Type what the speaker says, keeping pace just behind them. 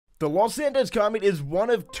The Los Santos car meet is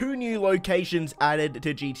one of 2 new locations added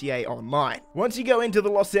to GTA Online. Once you go into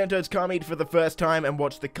the Los Santos car meet for the first time and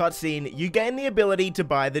watch the cutscene, you gain the ability to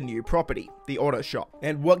buy the new property, the auto shop.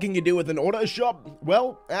 And what can you do with an auto shop?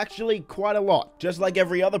 Well, actually quite a lot. Just like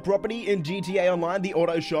every other property in GTA Online, the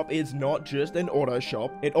auto shop is not just an auto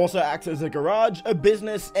shop. It also acts as a garage, a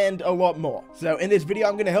business, and a lot more. So in this video,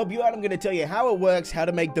 I'm going to help you out. I'm going to tell you how it works, how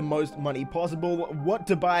to make the most money possible, what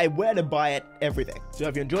to buy, where to buy it, everything. So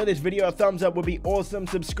if you enjoy this video, a thumbs up would be awesome.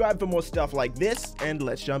 Subscribe for more stuff like this, and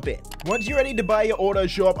let's jump in. Once you're ready to buy your auto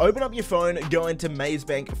shop, open up your phone, go into Maze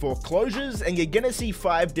Bank foreclosures, and you're gonna see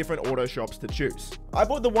 5 different auto shops to choose. I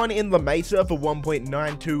bought the one in La Mesa for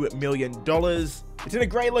 $1.92 million. It's in a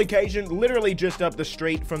great location, literally just up the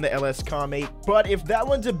street from the LS car meet, but if that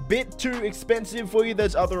one's a bit too expensive for you,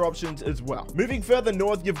 there's other options as well. Moving further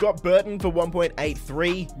north, you've got Burton for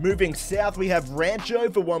 $1.83. Moving south, we have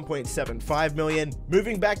Rancho for $1.75 million.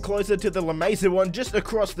 Moving back closer to the La Mesa one, just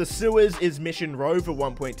across the sewers, is Mission Row for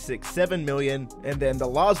 $1.67 million. And then the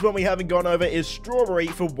last one we haven't gone over is Strawberry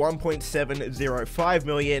for $1.705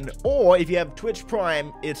 million, or if you have Twitch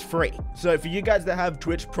Prime, it's free. So for you guys that have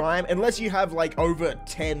Twitch Prime, unless you have like over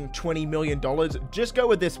 $10-20 million, just go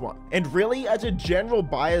with this one. And really, as a general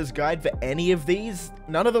buyer's guide for any of these,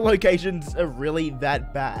 none of the locations are really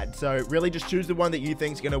that bad. So really just choose the one that you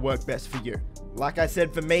think is going to work best for you. Like I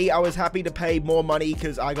said, for me, I was happy to pay more money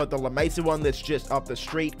because I got the La Mesa one that's just up the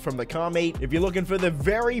street from the car meet. If you're looking for the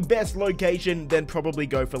very best location, then probably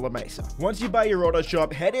go for La Mesa. Once you buy your auto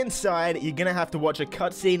shop, head inside. You're gonna have to watch a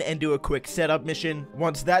cutscene and do a quick setup mission.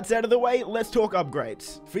 Once that's out of the way, let's talk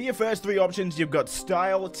upgrades. For your first 3 options, you've got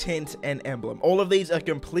style, tint, and emblem. All of these are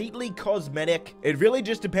completely cosmetic. It really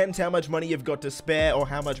just depends how much money you've got to spare or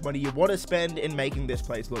how much money you want to spend in making this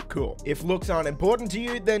place look cool. If looks aren't important to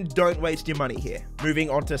you, then don't waste your money here.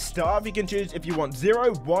 Moving on to staff, you can choose if you want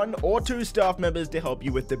 0, 1, or 2 staff members to help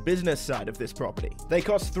you with the business side of this property. They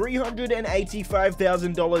cost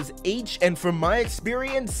 $385,000 each, and from my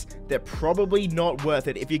experience, they're probably not worth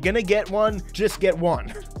it. If you're gonna get one, just get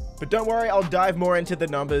one. But don't worry, I'll dive more into the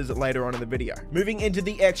numbers later on in the video. Moving into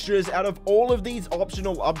the extras, out of all of these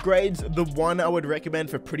optional upgrades, the one I would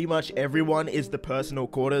recommend for pretty much everyone is the personal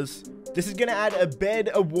quarters. This is going to add a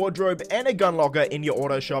bed, a wardrobe, and a gun locker in your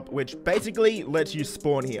auto shop, which basically lets you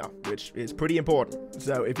spawn here, which is pretty important.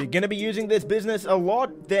 So if you're going to be using this business a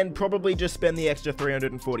lot, then probably just spend the extra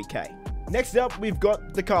 $340K. Next up, we've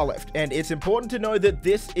got the car lift, and it's important to know that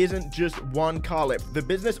this isn't just one car lift. The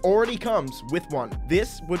business already comes with one.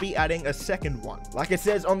 This would be adding a second one. Like it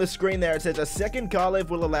says on the screen there, it says a second car lift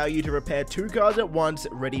will allow you to repair 2 cars at once,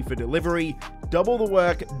 ready for delivery. Double the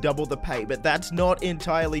work, double the pay, but that's not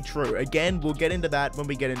entirely true. Again, we'll get into that when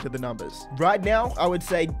we get into the numbers. Right now, I would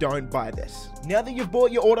say don't buy this. Now that you've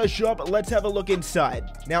bought your auto shop, let's have a look inside.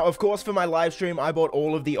 Now, of course, for my live stream, I bought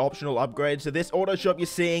all of the optional upgrades, so this auto shop you're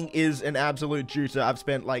seeing is an absolute juicer. I've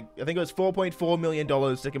spent I think it was $4.4 million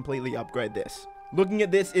to completely upgrade this. Looking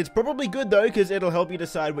at this, it's probably good though, because it'll help you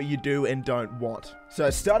decide what you do and don't want. So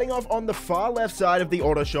starting off on the far left side of the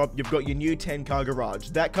auto shop, you've got your new 10-car garage.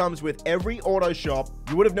 That comes with every auto shop.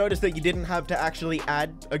 You would have noticed that you didn't have to actually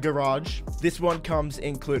add a garage. This one comes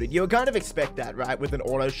included. You would kind of expect that, right? With an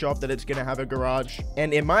auto shop that it's going to have a garage.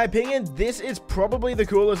 And in my opinion, this is probably the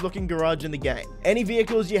coolest looking garage in the game. Any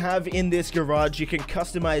vehicles you have in this garage, you can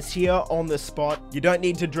customize here on the spot. You don't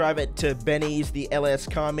need to drive it to Benny's, the LS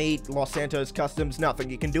car meet, Los Santos Custom, nothing.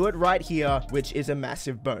 You can do it right here, which is a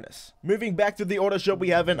massive bonus. Moving back to the auto shop, we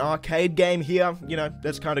have an arcade game here. You know,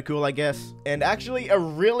 that's kind of cool, I guess. And actually, a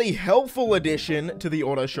really helpful addition to the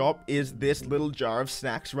auto shop is this little jar of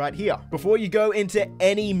snacks right here. Before you go into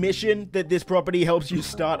any mission that this property helps you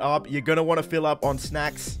start up, you're gonna want to fill up on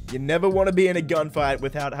snacks. You never want to be in a gunfight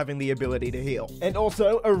without having the ability to heal. And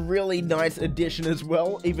also, a really nice addition as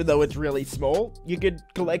well, even though it's really small, you could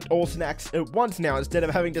collect all snacks at once now instead of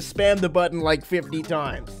having to spam the button like 50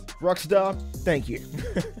 times. Rockstar, thank you.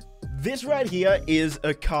 This right here is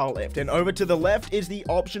a car lift, and over to the left is the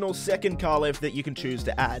optional second car lift that you can choose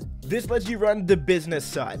to add. This lets you run the business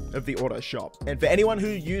side of the auto shop. And for anyone who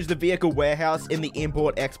used the vehicle warehouse in the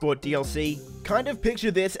import-export DLC, kind of picture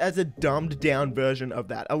this as a dumbed down version of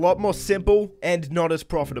that. A lot more simple and not as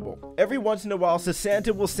profitable. Every once in a while,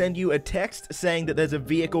 Santa will send you a text saying that there's a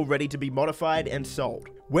vehicle ready to be modified and sold.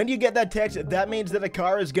 When you get that text, that means that a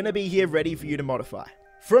car is going to be here ready for you to modify.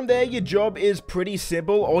 From there, your job is pretty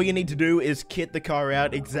simple. All you need to do is kit the car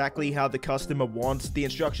out exactly how the customer wants. The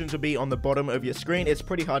instructions will be on the bottom of your screen. It's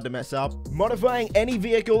pretty hard to mess up. Modifying any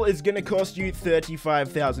vehicle is going to cost you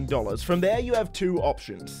 $35,000. From there, you have two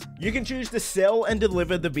options. You can choose to sell and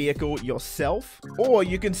deliver the vehicle yourself, or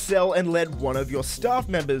you can sell and let one of your staff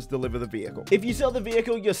members deliver the vehicle. If you sell the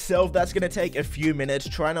vehicle yourself, that's going to take a few minutes.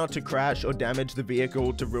 Try not to crash or damage the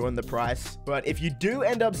vehicle to ruin the price. But if you do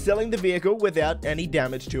end up selling the vehicle without any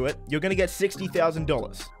damage to it, you're going to get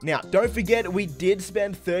 $60,000. Now, don't forget, we did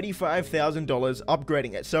spend $35,000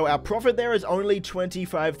 upgrading it, so our profit there is only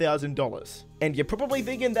 $25,000. And you're probably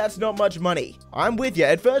thinking that's not much money. I'm with you.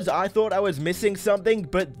 At first, I thought I was missing something,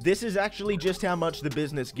 but this is actually just how much the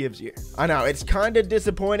business gives you. I know, it's kind of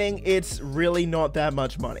disappointing. It's really not that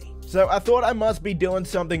much money. So I thought I must be doing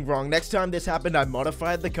something wrong. Next time this happened, I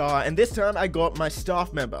modified the car, and this time I got my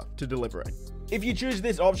staff member to deliver it. If you choose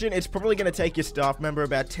this option, it's probably going to take your staff member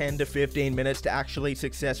about 10 to 15 minutes to actually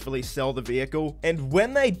successfully sell the vehicle. And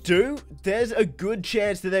when they do, there's a good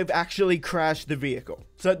chance that they've actually crashed the vehicle.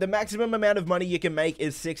 So the maximum amount of money you can make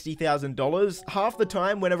is $60,000. Half the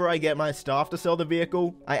time, whenever I get my staff to sell the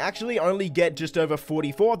vehicle, I actually only get just over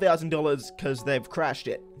 $44,000 because they've crashed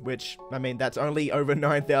it. Which, I mean, that's only over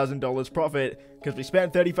 $9,000 profit because we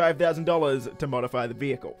spent $35,000 to modify the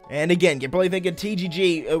vehicle. And again, you're probably thinking,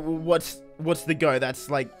 TGG, what's the go? That's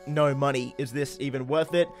like no money. Is this even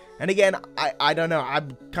worth it? And again, I don't know.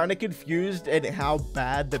 I'm kind of confused at how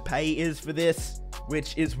bad the pay is for this,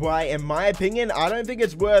 which is why, in my opinion, I don't think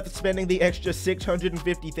it's worth spending the extra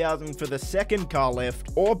 $650,000 for the second car lift,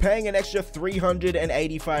 or paying an extra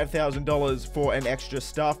 $385,000 for an extra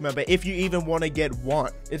staff member if you even want to get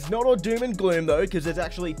one. It's not all doom and gloom though, because there's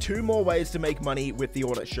actually two more ways to make money with the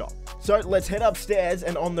auto shop. So let's head upstairs,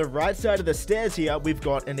 and on the right side of the stairs here, we've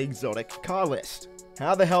got an exotic car list.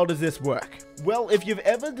 How the hell does this work? Well, if you've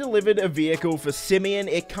ever delivered a vehicle for Simeon,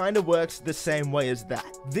 it kind of works the same way as that.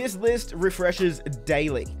 This list refreshes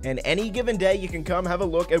daily, and any given day you can come have a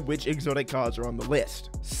look at which exotic cars are on the list.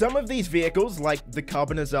 Some of these vehicles, like the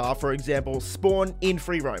Carbonazar for example, spawn in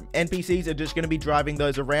free roam. NPCs are just going to be driving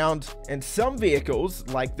those around, and some vehicles,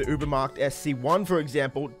 like the Ubermarkt SC1 for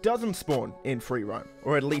example, doesn't spawn in free roam.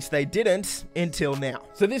 Or at least they didn't until now.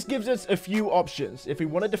 So this gives us a few options. If we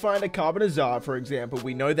wanted to find a Carbonazar for example,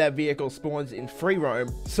 we know that vehicle spawns in free roam,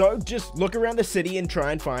 so just look around the city and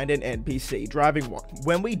try and find an NPC driving one.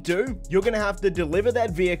 When we do, you're gonna have to deliver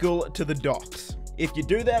that vehicle to the docks. If you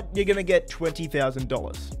do that, you're gonna get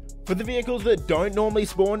 $20,000. For the vehicles that don't normally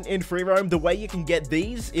spawn in free roam, the way you can get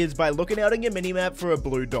these is by looking out on your minimap for a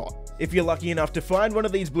blue dot. If you're lucky enough to find one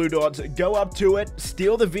of these blue dots, go up to it,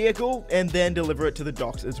 steal the vehicle, and then deliver it to the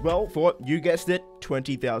docks as well for, you guessed it,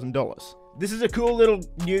 $20,000. This is a cool little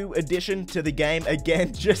new addition to the game.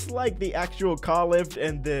 Again, just like the actual car lift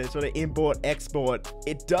and the sort of import-export,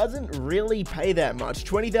 it doesn't really pay that much.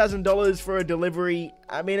 $20,000 for a delivery,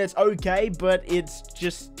 I mean, it's okay, but it's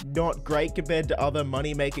just not great compared to other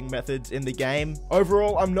money-making methods in the game.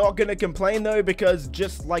 Overall, I'm not going to complain though, because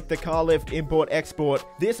just like the car lift, import-export,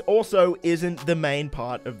 this also isn't the main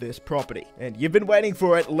part of this property. And you've been waiting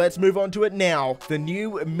for it, let's move on to it now. The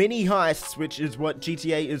new mini-heists, which is what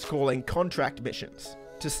GTA is calling contract missions.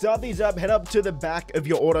 To start these up, head up to the back of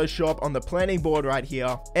your auto shop on the planning board right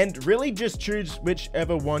here, and really just choose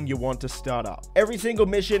whichever one you want to start up. Every single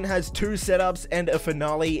mission has 2 setups and a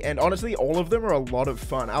finale, and honestly, all of them are a lot of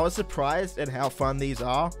fun. I was surprised at how fun these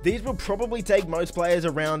are. These will probably take most players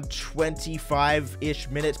around 25-ish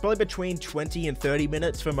minutes, probably between 20 and 30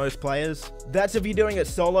 minutes for most players. That's if you're doing it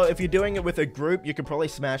solo. If you're doing it with a group, you can probably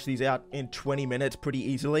smash these out in 20 minutes pretty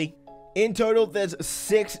easily. In total, there's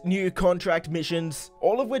 6 new contract missions,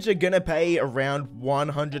 all of which are gonna pay around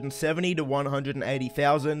 $170,000 to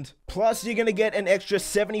 $180,000. Plus, you're gonna get an extra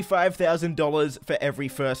 $75,000 for every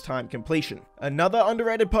first-time completion. Another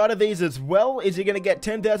underrated part of these as well is you're gonna get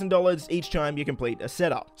 $10,000 each time you complete a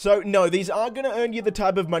setup. So no, these aren't gonna earn you the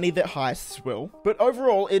type of money that heists will, but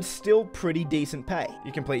overall, it's still pretty decent pay.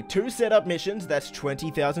 You complete 2 setup missions, that's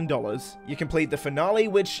 $20,000. You complete the finale,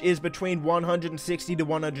 which is between $160,000 to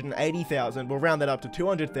 $180,000. We'll round that up to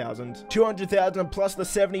 $200,000. $200,000 plus the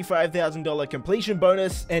 $75,000 completion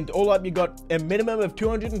bonus, and all up you got a minimum of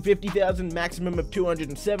 $250,000, maximum of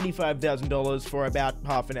 $275,000 for about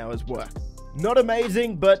half an hour's work. Not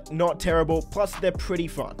amazing, but not terrible, plus they're pretty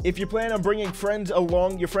fun. If you plan on bringing friends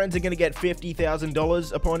along, your friends are going to get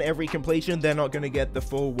 $50,000 upon every completion. They're not going to get the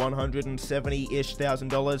full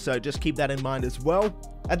 $170,000-ish, so just keep that in mind as well.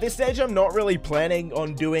 At this stage, I'm not really planning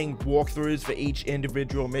on doing walkthroughs for each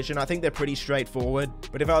individual mission. I think they're pretty straightforward.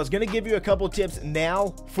 But if I was going to give you a couple tips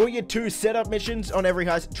now, for your 2 setup missions on every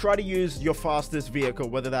heist, try to use your fastest vehicle,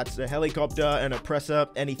 whether that's a helicopter, an oppressor,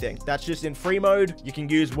 anything. That's just in free mode. You can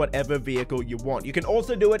use whatever vehicle you want. You can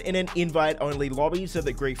also do it in an invite-only lobby so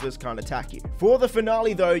that griefers can't attack you. For the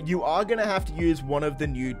finale, though, you are going to have to use one of the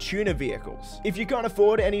new tuner vehicles. If you can't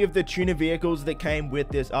afford any of the tuner vehicles that came with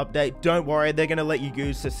this update, don't worry, they're going to let you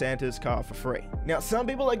use Santa's car for free. Now, some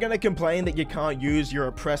people are going to complain that you can't use your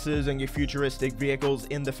oppressors and your futuristic vehicles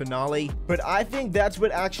in the finale, but I think that's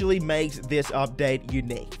what actually makes this update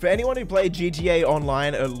unique. For anyone who played GTA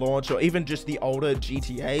Online at launch, or even just the older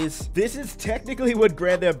GTAs, this is technically what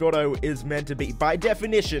Grand Theft Auto is meant to be. By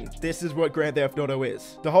definition, this is what Grand Theft Auto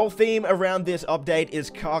is. The whole theme around this update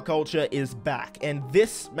is car culture is back, and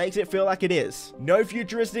this makes it feel like it is. No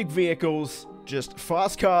futuristic vehicles, just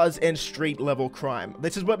fast cars and street level crime.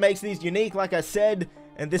 This is what makes these unique, like I said,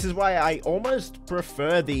 and this is why I almost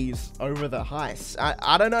prefer these over the heists.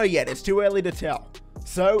 I don't know yet, it's too early to tell.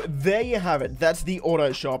 So there you have it, that's the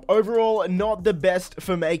auto shop. Overall, not the best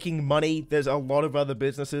for making money. There's a lot of other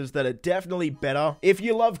businesses that are definitely better. If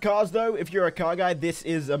you love cars though, if you're a car guy, this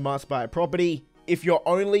is a must-buy property. If you're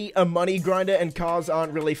only a money grinder and cars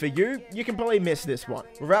aren't really for you, you can probably miss this one.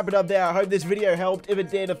 We'll wrap it up there. I hope this video helped. If it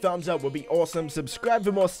did, a thumbs up would be awesome. Subscribe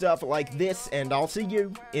for more stuff like this, and I'll see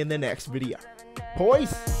you in the next video.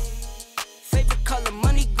 Peace! Favorite color,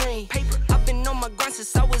 money green. Paper. I've been on my grind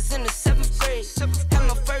since I was in the 7th grade. Had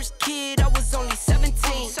my first kid, I was only 7.